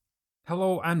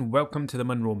Hello and welcome to the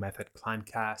Monroe Method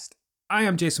Clancast. I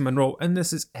am Jason Monroe and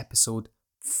this is episode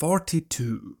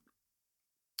 42.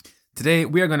 Today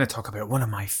we are going to talk about one of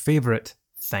my favourite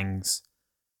things,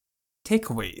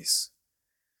 takeaways.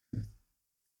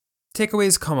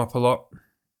 Takeaways come up a lot.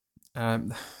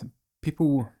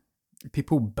 People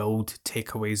build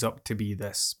takeaways up to be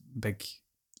this big,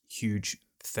 huge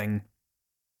thing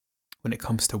when it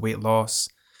comes to weight loss.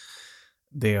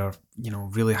 They're,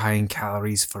 really high in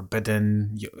calories,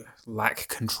 forbidden, you lack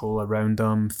control around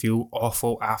them, feel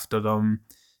awful after them.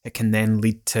 It can then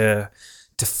lead to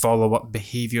follow-up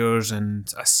behaviours and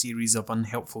a series of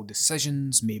unhelpful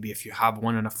decisions. Maybe if you have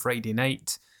one on a Friday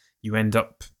night, you end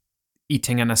up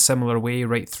eating in a similar way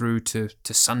right through to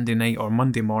Sunday night or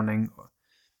Monday morning.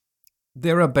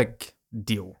 They're a big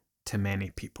deal to many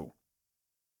people.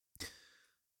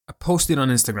 I posted on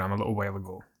Instagram a little while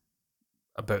ago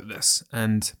about this,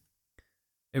 and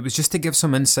it was just to give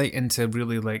some insight into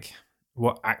really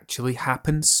what actually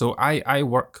happens. So I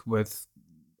work with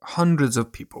hundreds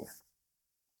of people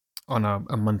on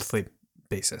a monthly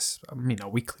basis, a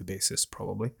weekly basis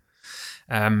probably.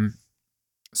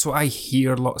 So I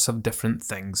hear lots of different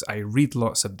things, I read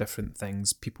lots of different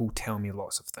things, people tell me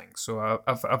lots of things. So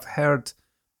I've heard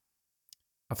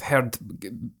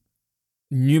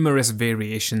numerous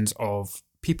variations of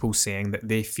people saying that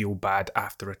they feel bad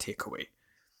after a takeaway,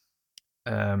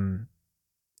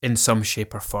 in some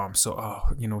shape or form. So,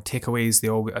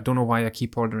 takeaways, I don't know why I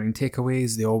keep ordering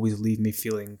takeaways. They always leave me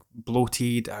feeling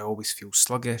bloated. I always feel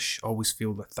sluggish, always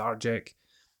feel lethargic.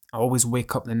 I always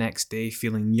wake up the next day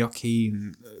feeling yucky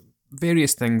and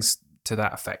various things to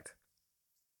that effect.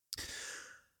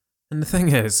 And the thing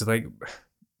is,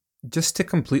 just to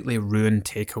completely ruin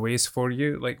takeaways for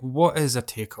you, what is a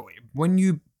takeaway? When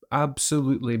you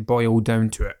absolutely boil down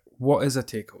to it, what is a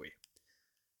takeaway?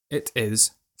 It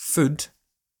is food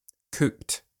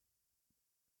cooked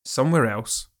somewhere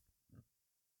else,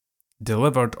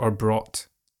 delivered or brought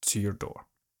to your door.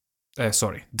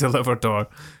 Delivered or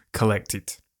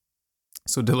collected.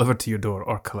 So delivered to your door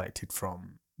or collected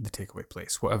from the takeaway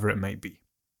place, whatever it might be.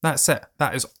 That's it.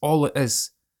 That is all it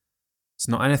is. It's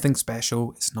not anything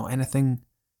special. It's not anything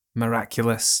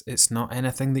miraculous. It's not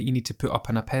anything that you need to put up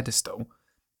on a pedestal.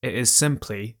 It is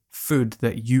simply food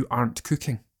that you aren't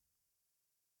cooking.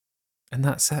 And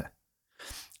that's it.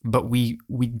 But we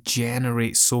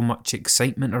generate so much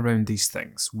excitement around these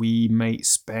things. We might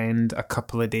spend a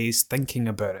couple of days thinking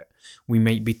about it. We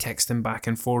might be texting back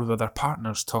and forth with our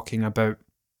partners talking about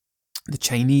the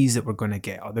Chinese that we're going to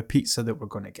get or the pizza that we're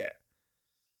going to get.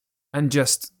 And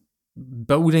just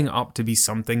building up to be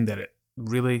something that it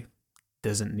really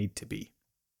doesn't need to be.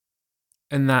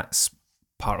 And that's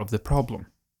part of the problem.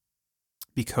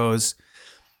 Because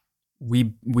we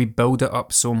build it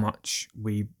up so much,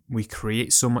 we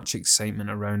create so much excitement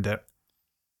around it.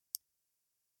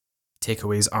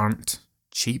 Takeaways aren't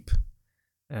cheap.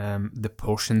 The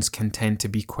portions can tend to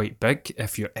be quite big.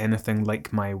 If you're anything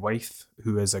like my wife,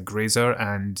 who is a grazer,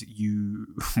 and you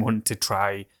want to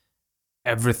try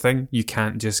everything, you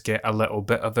can't just get a little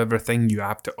bit of everything. You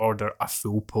have to order a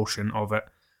full portion of it.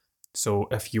 So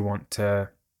if you want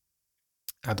to,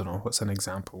 I don't know, what's an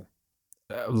example?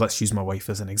 Let's use my wife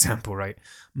as an example, right?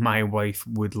 My wife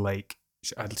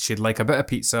she'd like a bit of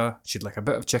pizza, she'd like a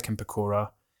bit of chicken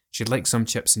pakora, she'd like some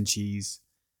chips and cheese,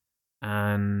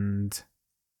 and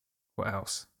what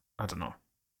else? I don't know.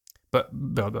 But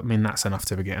that's enough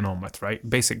to be getting on with, right?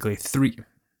 Basically 3,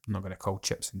 I'm not going to call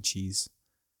chips and cheese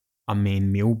a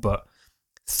main meal, but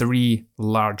 3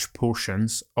 large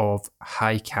portions of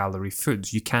high-calorie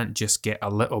foods. You can't just get a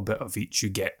little bit of each, you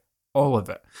get all of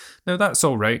it. Now, that's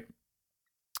all right.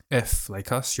 If,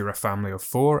 like us, you're a family of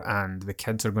 4 and the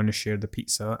kids are going to share the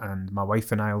pizza and my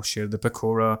wife and I will share the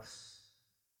pakora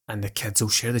and the kids will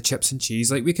share the chips and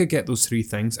cheese, we could get those 3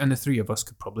 things and the 3 of us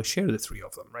could probably share the 3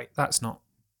 of them, right? That's not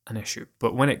an issue.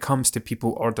 But when it comes to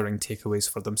people ordering takeaways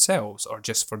for themselves or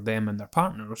just for them and their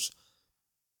partners,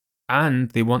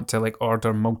 and they want to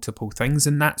order multiple things,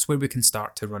 and that's where we can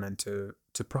start to run into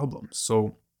problems.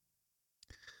 So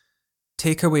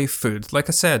takeaway food, like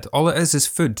I said, all it is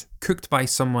food cooked by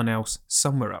someone else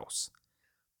somewhere else.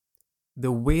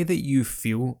 The way that you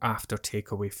feel after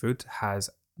takeaway food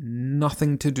has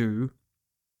nothing to do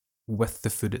with the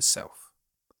food itself.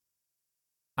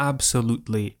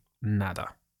 Absolutely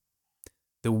nada.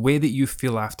 The way that you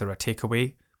feel after a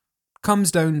takeaway comes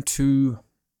down to,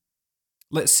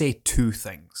 let's say, 2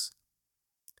 things.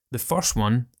 The first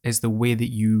one is the way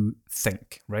that you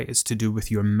think, right? It's to do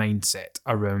with your mindset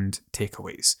around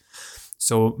takeaways.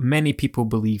 So many people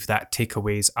believe that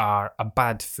takeaways are a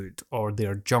bad food or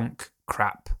they're junk,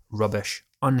 crap, rubbish,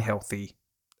 unhealthy,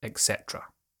 etc.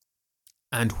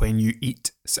 And when you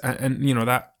eat, and you know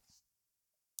that,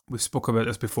 we've spoke about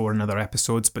this before in other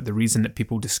episodes, but the reason that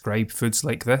people describe foods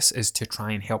like this is to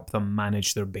try and help them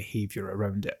manage their behaviour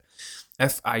around it.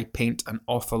 If I paint an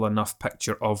awful enough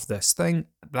picture of this thing,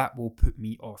 that will put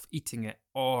me off eating it,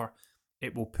 or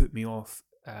it will put me off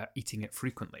eating it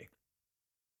frequently.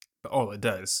 But all it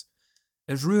does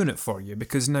is ruin it for you,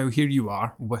 because now here you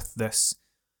are with this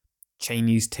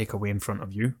Chinese takeaway in front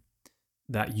of you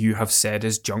that you have said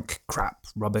is junk, crap,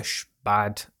 rubbish,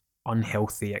 bad,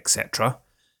 unhealthy, etc.,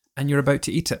 and you're about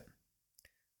to eat it.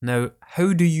 Now,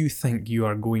 how do you think you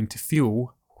are going to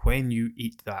feel when you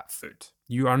eat that food?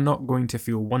 You are not going to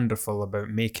feel wonderful about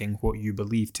making what you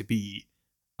believe to be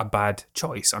a bad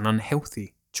choice, an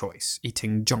unhealthy choice,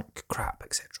 eating junk, crap,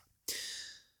 etc.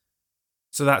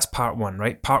 So that's part one,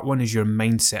 right? Part one is your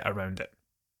mindset around it.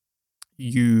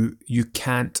 You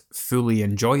can't fully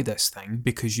enjoy this thing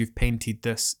because you've painted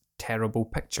this terrible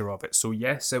picture of it. So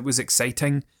yes, it was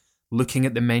exciting. Looking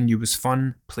at the menu was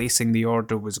fun. Placing the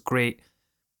order was great.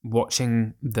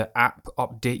 Watching the app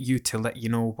update you to let you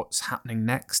know what's happening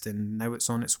next, and now it's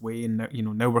on its way, and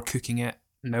now we're cooking it.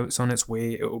 Now it's on its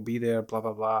way. It will be there. Blah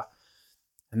blah blah.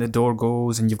 And the door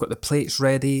goes, and you've got the plates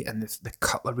ready, and the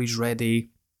cutlery's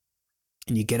ready.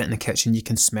 And you get it in the kitchen, you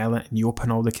can smell it, and you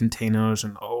open all the containers,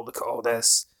 and oh, look at all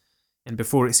this. And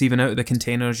before it's even out of the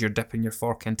containers, you're dipping your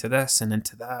fork into this and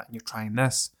into that, and you're trying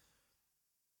this.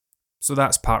 So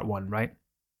that's part one, right?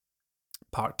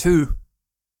 Part two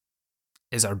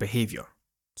is our behaviour.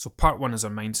 So part one is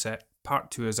our mindset, part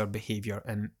two is our behaviour,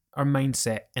 and our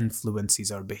mindset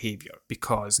influences our behaviour,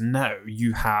 because now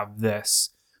you have this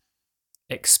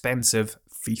expensive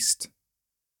feast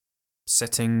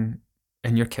sitting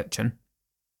in your kitchen.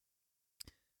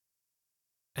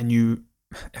 And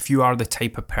if you are the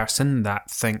type of person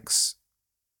that thinks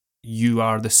you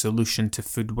are the solution to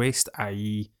food waste,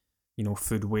 i.e.,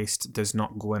 food waste does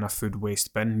not go in a food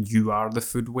waste bin, you are the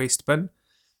food waste bin,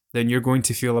 then you're going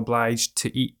to feel obliged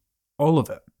to eat all of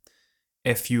it.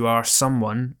 If you are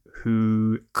someone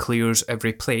who clears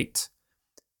every plate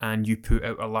and you put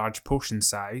out a large portion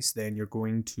size, then you're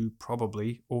going to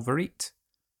probably overeat.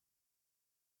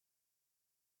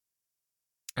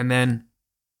 And then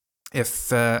if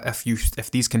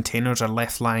these containers are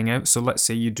left lying out, so let's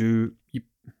say you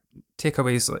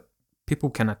takeaways, like people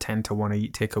kind of tend to want to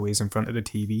eat takeaways in front of the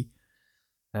TV.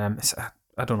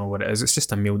 I don't know what it is. It's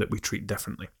just a meal that we treat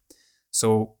differently.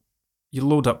 So you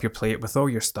load up your plate with all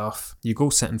your stuff. You go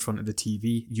sit in front of the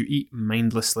TV. You eat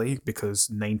mindlessly because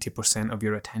 90% of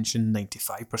your attention,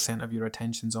 95% of your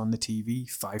attention's on the TV.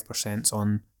 5%'s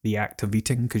on the act of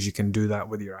eating, because you can do that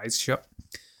with your eyes shut.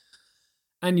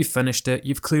 And you've finished it,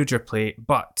 you've cleared your plate,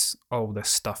 but all this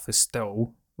stuff is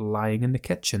still lying in the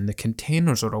kitchen. The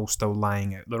containers are all still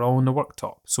lying out. They're all on the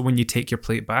worktop. So when you take your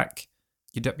plate back,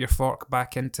 you dip your fork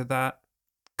back into that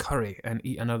curry and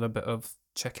eat another bit of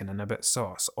chicken and a bit of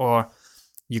sauce. Or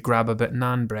you grab a bit of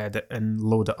naan bread and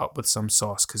load it up with some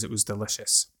sauce because it was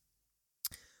delicious.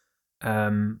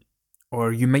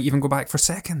 Or you might even go back for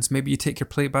seconds. Maybe you take your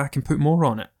plate back and put more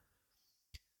on it.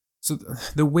 So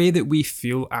the way that we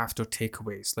feel after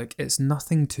takeaways, like, it's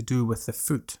nothing to do with the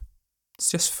food.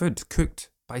 It's just food cooked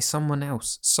by someone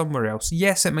else, somewhere else.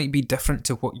 Yes, it might be different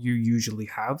to what you usually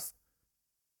have,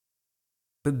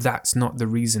 but that's not the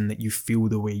reason that you feel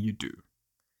the way you do.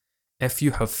 If you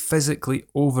have physically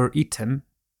overeaten,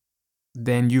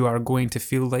 then you are going to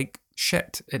feel like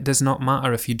shit. It does not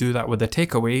matter if you do that with a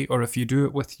takeaway or if you do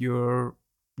it with your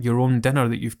own dinner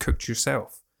that you've cooked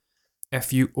yourself.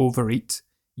 If you overeat,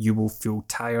 you will feel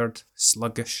tired,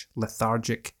 sluggish,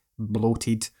 lethargic,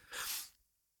 bloated.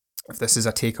 If this is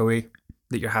a takeaway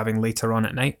that you're having later on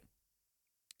at night,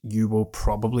 you will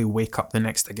probably wake up the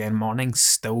next morning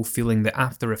still feeling the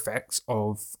after effects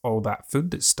of all that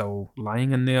food that's still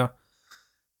lying in there.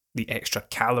 The extra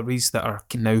calories that are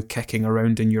now kicking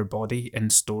around in your body in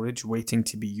storage, waiting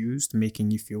to be used,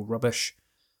 making you feel rubbish.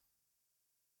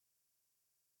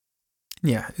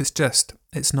 Yeah,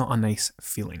 it's not a nice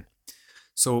feeling.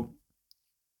 So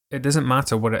it doesn't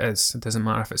matter what it is. It doesn't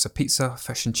matter if it's a pizza,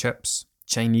 fish and chips,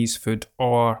 Chinese food,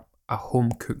 or a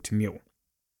home-cooked meal.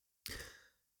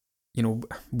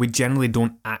 We generally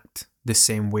don't act the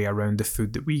same way around the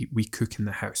food that we cook in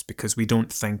the house, because we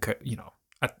don't think,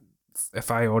 if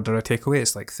I order a takeaway,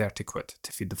 it's like 30 quid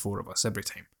to feed the four of us every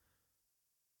time.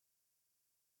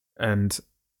 And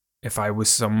if I was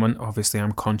someone, obviously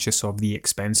I'm conscious of the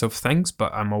expense of things,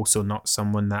 but I'm also not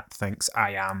someone that thinks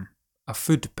I am a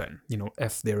food bin.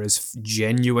 If there is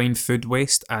genuine food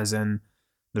waste, as in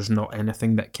there's not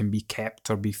anything that can be kept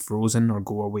or be frozen or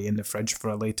go away in the fridge for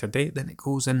a later date, then it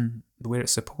goes in where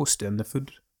it's supposed to, in the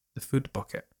food the food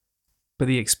bucket. But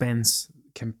the expense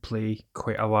can play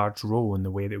quite a large role in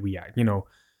the way that we act.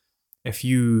 If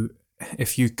you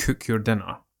cook your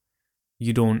dinner,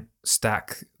 you don't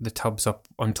stack the tubs up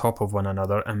on top of one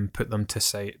another and put them to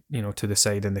the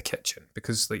side in the kitchen,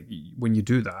 because when you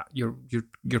do that,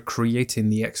 you're creating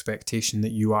the expectation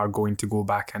that you are going to go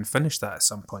back and finish that at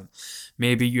some point.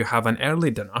 Maybe you have an early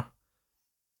dinner.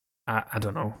 I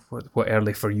don't know what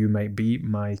early for you might be.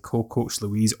 My co-coach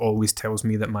Louise always tells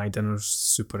me that my dinner's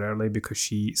super early because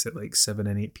she eats at like 7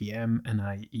 and 8 p.m. and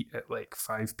I eat at like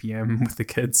 5 p.m. with the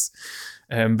kids.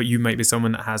 But you might be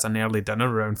someone that has an early dinner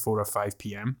around 4 or 5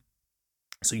 p.m.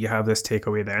 So you have this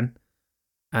takeaway then.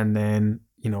 And then,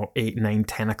 8, 9,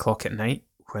 10 o'clock at night,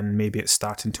 when maybe it's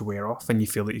starting to wear off and you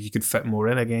feel like you could fit more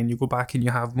in again, you go back and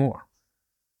you have more.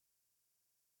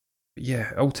 But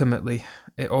yeah, ultimately,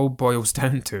 it all boils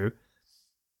down to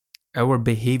our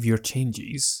behaviour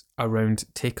changes around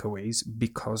takeaways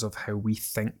because of how we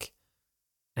think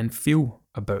and feel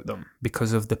about them,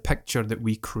 because of the picture that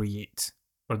we create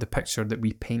or the picture that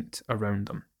we paint around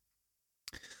them.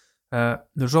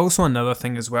 There's also another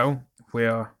thing as well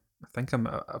where I think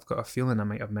I've got a feeling I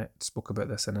might have spoke about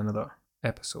this in another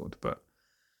episode, but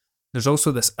there's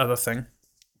also this other thing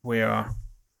where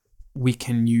we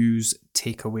can use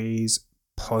takeaways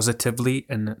positively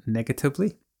and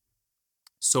negatively.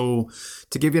 So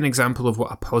to give you an example of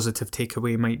what a positive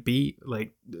takeaway might be,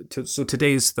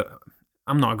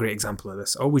 I'm not a great example of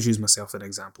this. I always use myself as an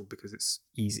example because it's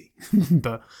easy.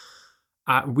 But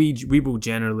we will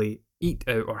generally eat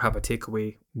out or have a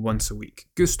takeaway once a week.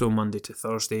 Gusto Monday to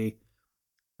Thursday.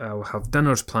 We'll have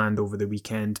dinners planned over the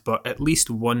weekend, but at least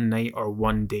one night or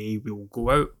one day we'll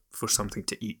go out for something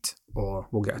to eat, or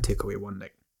we'll get a takeaway one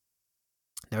night.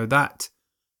 Now that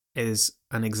is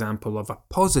an example of a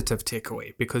positive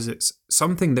takeaway because it's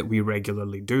something that we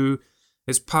regularly do.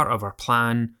 It's part of our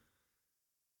plan,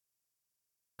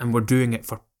 and we're doing it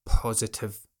for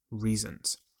positive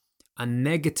reasons. A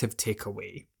negative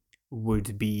takeaway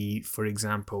would be, for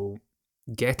example,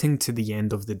 getting to the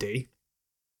end of the day,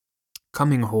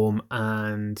 coming home,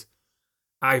 and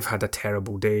I've had a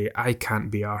terrible day. I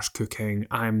can't be arsed cooking.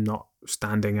 I'm not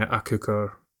standing at a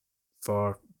cooker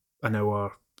for an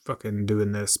hour fucking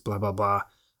doing this, blah, blah, blah.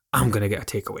 I'm going to get a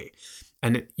takeaway.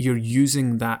 And you're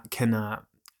using that kind of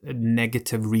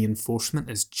negative reinforcement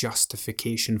as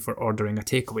justification for ordering a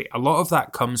takeaway. A lot of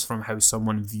that comes from how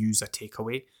someone views a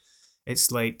takeaway.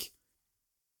 It's like,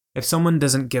 if someone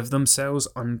doesn't give themselves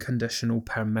unconditional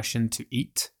permission to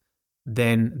eat,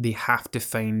 then they have to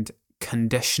find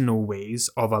conditional ways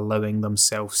of allowing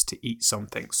themselves to eat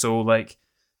something. So like,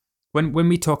 when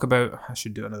we talk about, I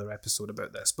should do another episode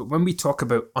about this, but when we talk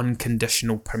about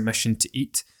unconditional permission to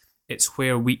eat, it's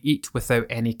where we eat without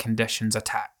any conditions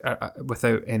attached.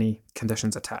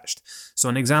 So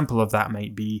an example of that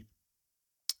might be,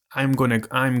 I'm going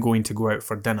to go out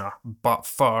for dinner, but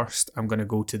first I'm going to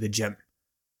go to the gym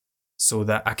so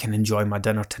that I can enjoy my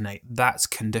dinner tonight. That's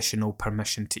conditional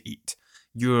permission to eat.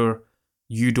 You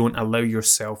don't allow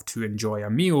yourself to enjoy a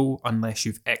meal unless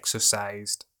you've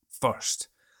exercised first.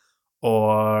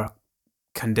 Or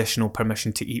conditional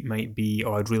permission to eat might be,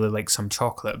 I'd really like some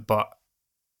chocolate, but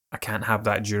I can't have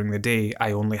that during the day.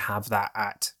 I only have that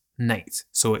at night.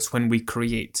 So it's when we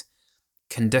create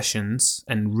conditions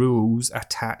and rules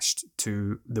attached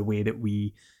to the way that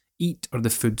we eat or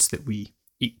the foods that we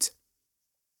eat.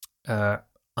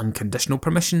 Unconditional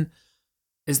permission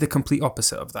is the complete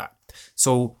opposite of that.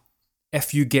 So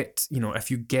if you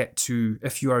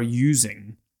are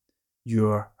using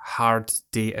your hard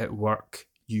day at work,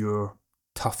 your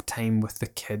tough time with the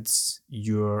kids,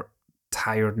 your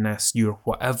tiredness, your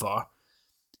whatever,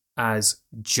 as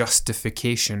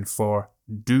justification for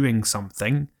doing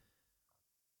something,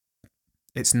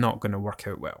 it's not going to work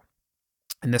out well.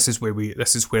 And this is where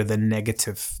the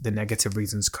negative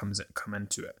reasons come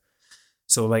into it.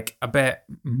 So like, I bet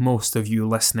most of you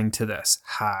listening to this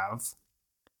have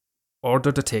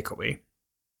ordered a takeaway,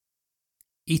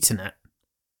 eaten it,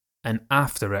 and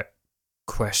after it,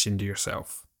 questioned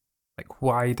yourself. Like,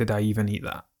 why did I even eat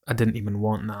that? I didn't even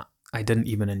want that. I didn't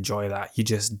even enjoy that. You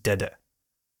just did it.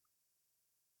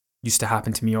 Used to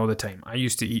happen to me all the time. I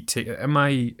used to eat in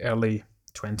my early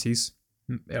 20s,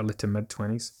 early to mid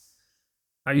 20s.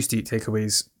 I used to eat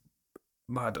takeaways,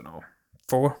 I don't know,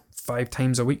 4-5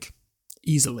 times a week,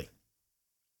 easily.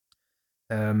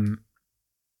 And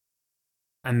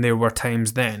there were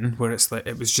times then where it's like,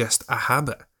 it was just a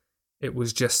habit. It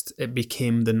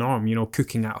became the norm.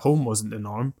 Cooking at home wasn't the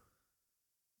norm.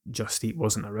 Just Eat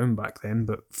wasn't around back then,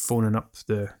 but phoning up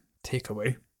the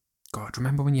takeaway. God,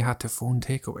 remember when you had to phone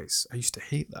takeaways? I used to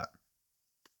hate that.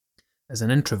 As an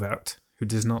introvert who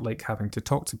does not like having to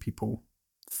talk to people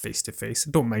face to face.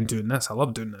 I don't mind doing this. I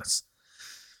love doing this.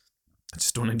 I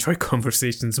just don't enjoy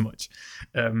conversations much.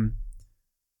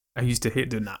 I used to hate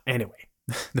doing that. Anyway,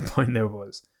 the point there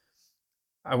was,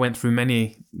 I went through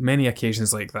many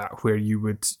occasions like that where you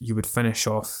would finish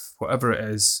off whatever it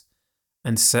is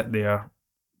and sit there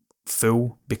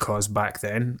full, because back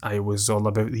then I was all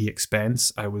about the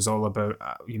expense. I was all about,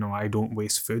 I don't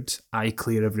waste food. I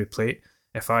clear every plate.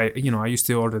 If I used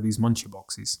to order these munchie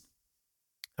boxes.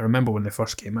 I remember when they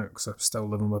first came out, because I was still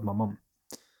living with my mum.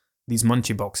 These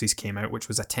munchie boxes came out, which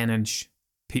was a 10-inch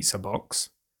pizza box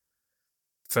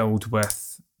filled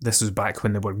with, this was back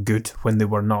when they were good, when they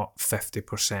were not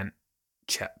 50%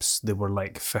 chips. They were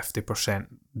like 50%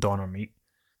 doner meat,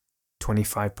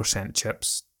 25%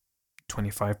 chips,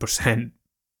 25%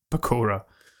 pakora.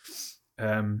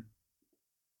 And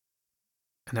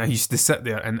I used to sit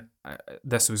there, and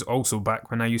this was also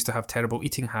back when I used to have terrible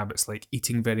eating habits, like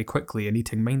eating very quickly and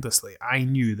eating mindlessly. I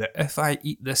knew that if I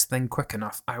eat this thing quick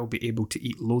enough, I'll be able to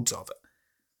eat loads of it.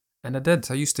 And I did.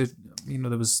 I used to,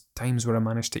 there was times where I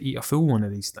managed to eat a full one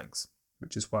of these things,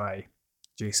 which is why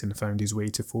Jason found his way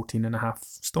to 14.5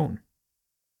 stone.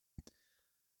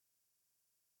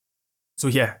 So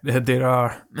yeah, there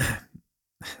are,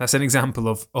 that's an example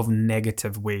of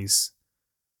negative ways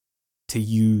to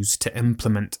use, to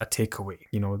implement a takeaway,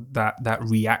 that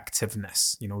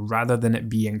reactiveness, rather than it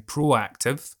being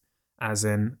proactive, as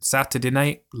in Saturday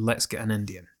night, let's get an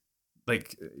Indian.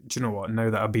 Like, do you know what, now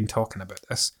that I've been talking about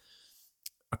this,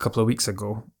 a couple of weeks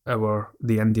ago,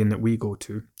 the Indian that we go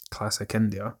to, Classic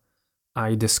India,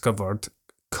 I discovered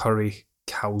curry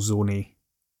calzone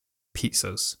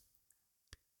pizzas.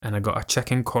 And I got a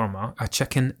chicken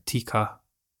tikka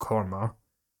korma.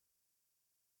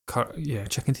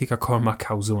 Chicken tikka korma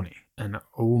calzone. And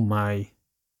oh my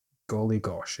golly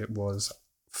gosh, it was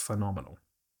phenomenal.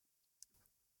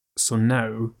 So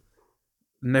now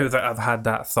that I've had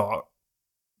that thought,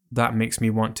 that makes me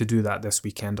want to do that this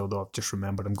weekend, although I've just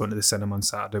remembered I'm going to the cinema on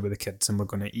Saturday with the kids and we're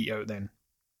going to eat out then.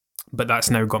 But that's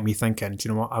now got me thinking, do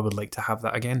you know what, I would like to have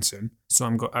that again soon.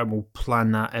 So I will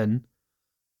plan that in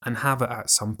and have it at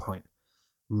some point,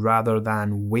 rather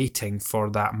than waiting for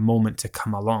that moment to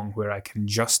come along where I can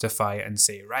justify it and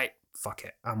say, right, fuck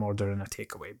it, I'm ordering a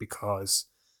takeaway because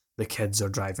the kids are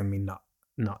driving me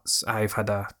nuts. I've had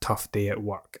a tough day at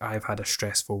work. I've had a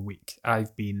stressful week.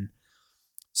 I've been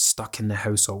stuck in the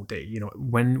house all day.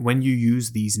 When you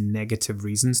use these negative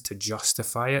reasons to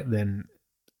justify it, then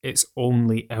it's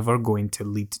only ever going to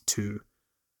lead to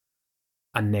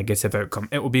a negative outcome.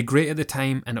 It will be great at the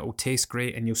time and it will taste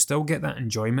great and you'll still get that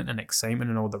enjoyment and excitement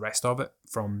and all the rest of it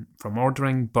from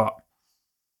ordering. But,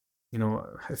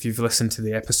 if you've listened to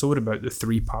the episode about the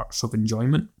 3 parts of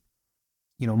enjoyment,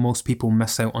 most people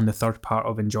miss out on the third part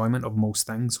of enjoyment of most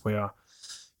things, where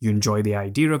you enjoy the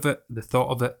idea of it, the thought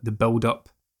of it, the build up,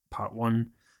 part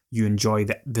 1. You enjoy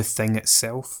the thing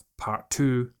itself, part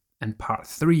 2. And part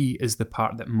 3 is the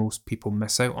part that most people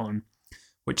miss out on,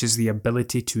 which is the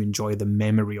ability to enjoy the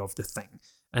memory of the thing.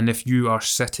 And if you are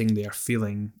sitting there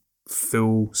feeling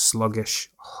full, sluggish,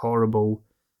 horrible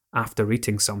after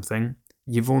eating something,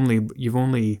 you've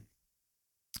only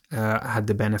had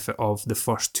the benefit of the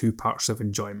first 2 parts of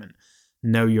enjoyment.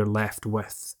 Now you're left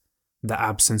with the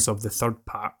absence of the third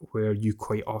part, where you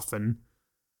quite often,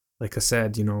 like I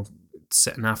said,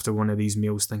 sitting after one of these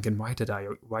meals thinking, why did I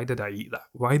eat that?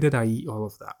 Why did I eat all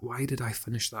of that? Why did I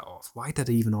finish that off? Why did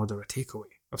I even order a takeaway?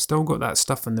 I've still got that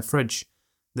stuff in the fridge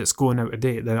that's going out of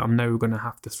date that I'm now going to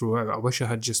have to throw out. I wish I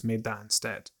had just made that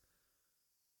instead.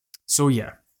 So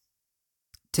yeah,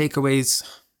 takeaways,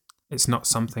 it's not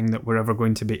something that we're ever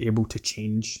going to be able to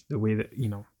change the way that,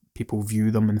 people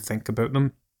view them and think about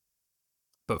them.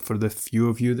 But for the few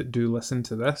of you that do listen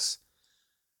to this,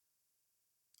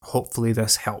 hopefully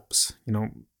this helps.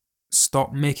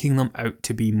 Stop making them out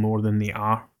to be more than they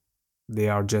are. They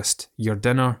are just your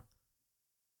dinner,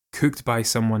 cooked by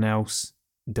someone else,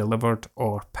 delivered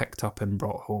or picked up and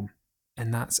brought home.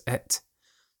 And that's it.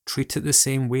 Treat it the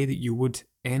same way that you would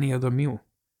any other meal.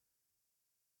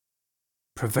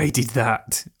 Provided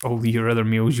that all your other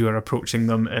meals, you are approaching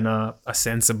them in a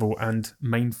sensible and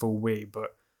mindful way.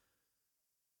 But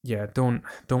yeah, don't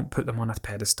put them on a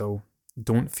pedestal.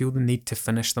 Don't feel the need to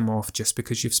finish them off just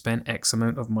because you've spent X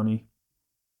amount of money.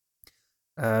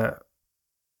 Don't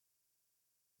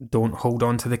hold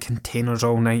on to the containers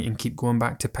all night and keep going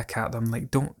back to pick at them. Like,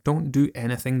 don't do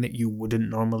anything that you wouldn't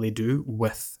normally do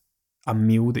with a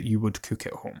meal that you would cook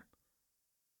at home.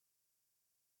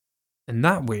 In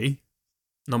that way,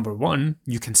 Number one,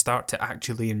 you can start to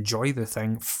actually enjoy the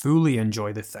thing, fully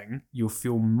enjoy the thing. You'll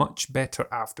feel much better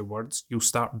afterwards. You'll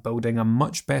start building a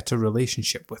much better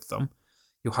relationship with them.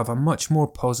 You'll have a much more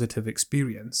positive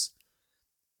experience.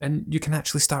 And you can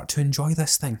actually start to enjoy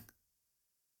this thing.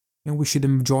 We should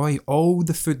enjoy all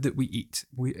the food that we eat.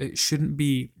 It shouldn't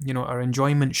be, our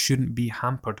enjoyment shouldn't be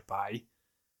hampered by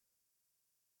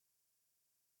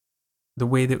the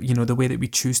way that we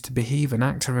choose to behave and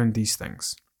act around these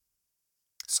things.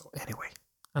 So anyway,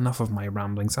 enough of my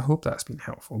ramblings. I hope that's been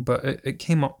helpful. But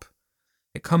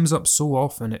it comes up so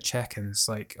often at check-ins,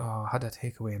 like, oh, I had a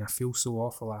takeaway and I feel so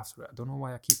awful after it. I don't know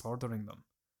why I keep ordering them.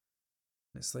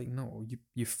 It's like, no,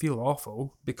 you feel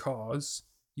awful because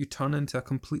you turn into a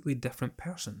completely different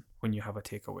person when you have a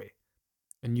takeaway.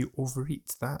 And you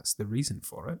overeat. That's the reason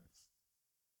for it.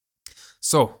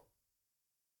 So,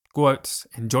 go out,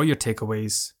 enjoy your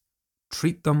takeaways,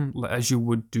 treat them as you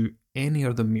would do any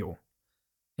other meal,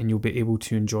 and you'll be able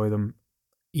to enjoy them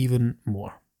even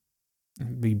more.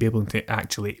 You'll be able to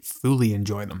actually fully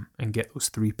enjoy them and get those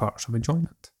 3 parts of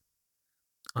enjoyment.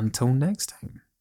 Until next time.